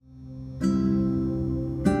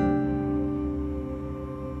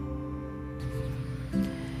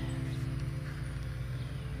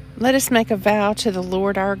Let us make a vow to the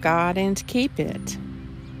Lord our God and keep it.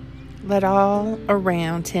 Let all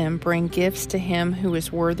around him bring gifts to him who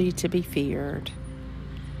is worthy to be feared.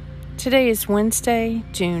 Today is Wednesday,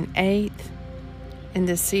 June 8th, in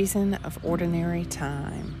the season of ordinary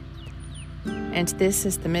time. And this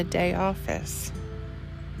is the midday office.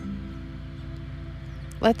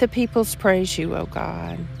 Let the peoples praise you, O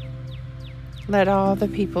God. Let all the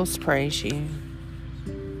peoples praise you.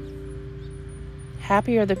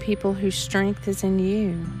 Happy are the people whose strength is in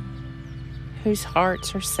you, whose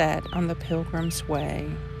hearts are set on the pilgrim's way.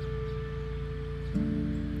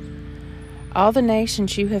 All the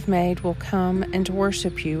nations you have made will come and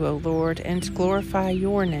worship you, O Lord, and glorify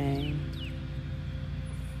your name.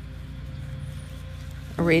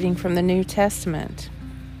 A reading from the New Testament.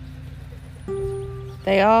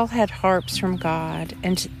 They all had harps from God,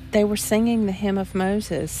 and they were singing the hymn of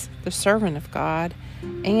Moses, the servant of God,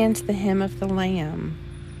 and the hymn of the Lamb.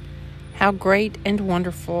 How great and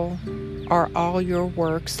wonderful are all your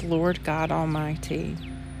works, Lord God Almighty.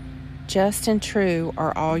 Just and true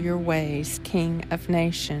are all your ways, King of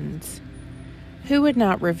nations. Who would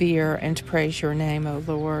not revere and praise your name, O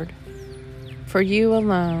Lord? For you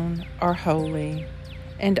alone are holy,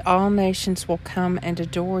 and all nations will come and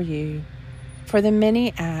adore you for the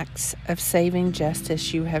many acts of saving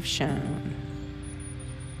justice you have shown.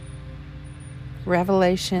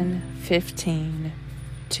 Revelation 15,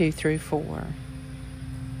 2-4.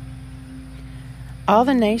 All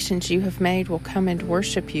the nations you have made will come and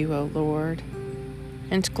worship you, O Lord,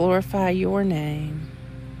 and glorify your name.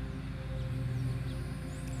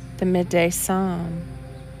 The Midday Psalm.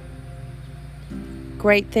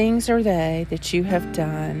 Great things are they that you have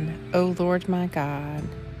done, O Lord my God.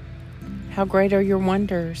 How great are your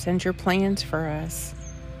wonders and your plans for us.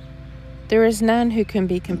 There is none who can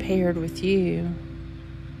be compared with you.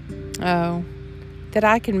 Oh, that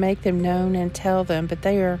I can make them known and tell them, but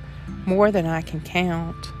they are more than I can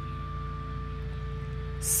count.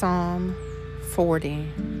 Psalm 40.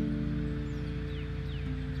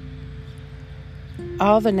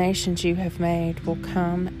 All the nations you have made will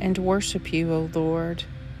come and worship you, O Lord,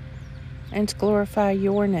 and glorify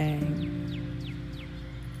your name.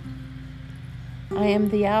 I am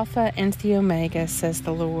the Alpha and the Omega, says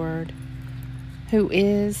the Lord, who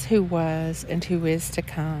is, who was, and who is to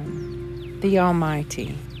come, the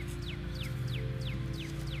Almighty.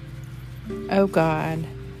 O God,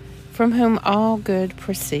 from whom all good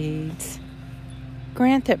proceeds,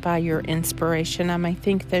 grant that by your inspiration I may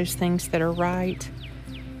think those things that are right,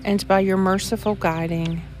 and by your merciful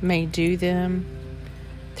guiding may do them,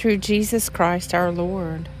 through Jesus Christ our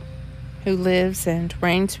Lord, who lives and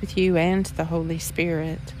reigns with you and the Holy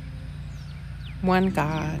Spirit, one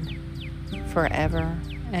God, forever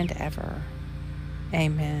and ever.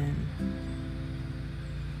 Amen.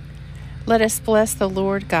 Let us bless the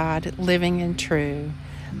Lord God, living and true.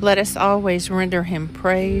 Let us always render him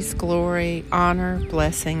praise, glory, honor,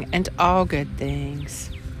 blessing, and all good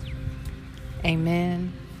things.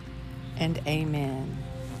 Amen and amen.